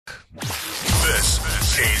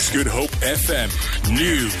Good Hope FM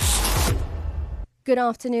News. Good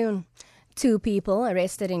afternoon. 2 people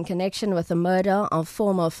arrested in connection with the murder of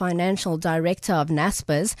former financial director of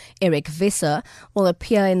Naspers, Wiese, will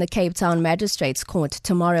appear in the Cape Town Magistrate's Court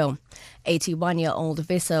tomorrow. 81-year-old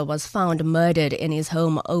Wiese was found murdered in his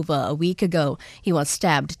home over a week ago. He was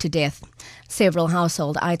stabbed to death. Several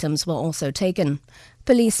household items were also taken.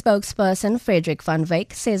 Police spokesperson Frederick van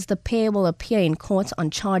Wyk says the pair will appear in court on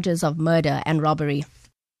charges of murder and robbery.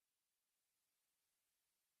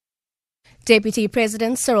 Deputy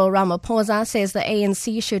President Cyril Ramaphosa says the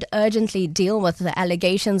ANC should urgently deal with the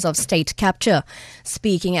allegations of state capture.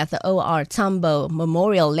 Speaking at the O.R. Tambo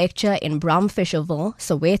Memorial Lecture in Bramfisherville,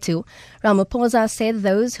 Soweto, Ramaphosa said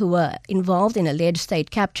those who were involved in alleged state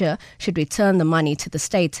capture should return the money to the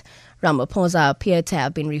state. Ramaphosa appeared to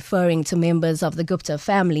have been referring to members of the Gupta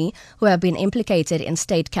family who have been implicated in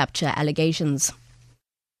state capture allegations.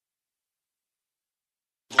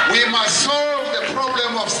 We must solve the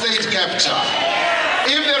problem of state capture.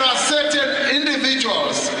 If there are certain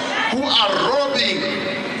individuals who are robbing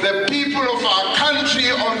the people of our country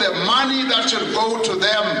of the money that should go to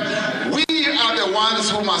them, we are the ones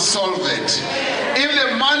who must solve it. If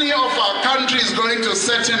the money of our country is going to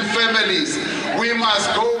certain families, we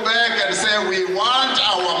must go back and say we want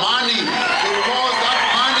our money because that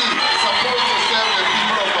money is supposed to serve the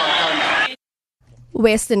people of our country.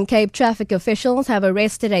 Western Cape traffic officials have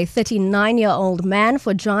arrested a 39-year-old man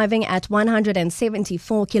for driving at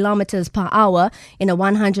 174 kilometers per hour in a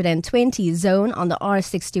 120 zone on the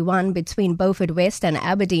R61 between Beaufort West and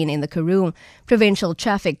Aberdeen in the Karoo. Provincial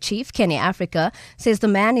Traffic Chief Kenny Africa says the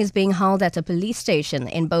man is being held at a police station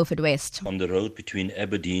in Beaufort West. On the road between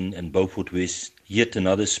Aberdeen and Beaufort West, yet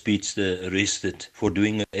another speedster arrested for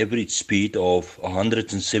doing an average speed of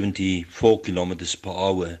 174 kilometers per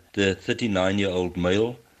hour. The 39-year-old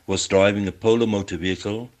male was driving a Polo motor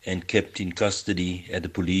vehicle and kept in custody at the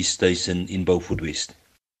police station in Beaufort West.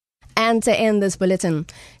 And to end this bulletin,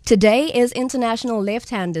 today is International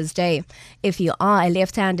Left-Handers Day. If you are a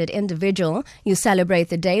left-handed individual, you celebrate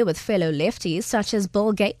the day with fellow lefties such as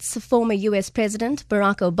Bill Gates, former US President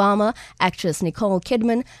Barack Obama, actress Nicole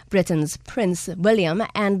Kidman, Britain's Prince William,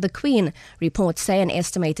 and the Queen. Reports say an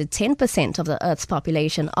estimated 10% of the Earth's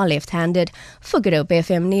population are left-handed. For Good Hope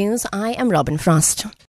FM News, I am Robin Frost.